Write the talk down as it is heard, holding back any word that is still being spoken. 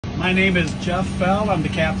My name is Jeff Fell. I'm the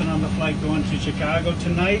captain on the flight going to Chicago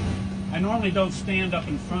tonight. I normally don't stand up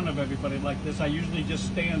in front of everybody like this. I usually just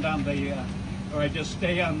stand on the, or I just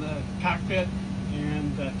stay on the cockpit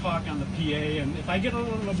and talk on the PA. And if I get a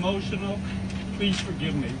little emotional, please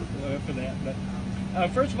forgive me for that. But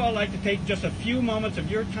first of all, I'd like to take just a few moments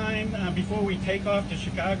of your time before we take off to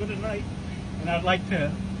Chicago tonight. And I'd like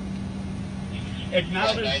to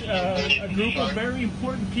acknowledge a group of very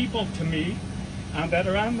important people to me that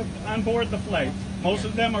are on board the flight. Most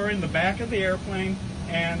of them are in the back of the airplane,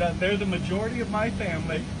 and they're the majority of my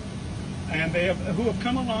family, and who have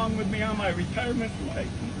come along with me on my retirement flight.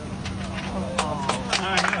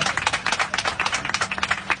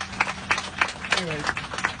 Anyway,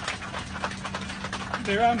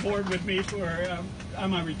 they're on board with me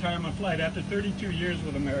on my retirement flight after 32 years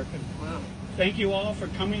with American. Thank you all for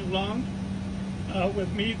coming along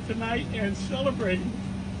with me tonight and celebrating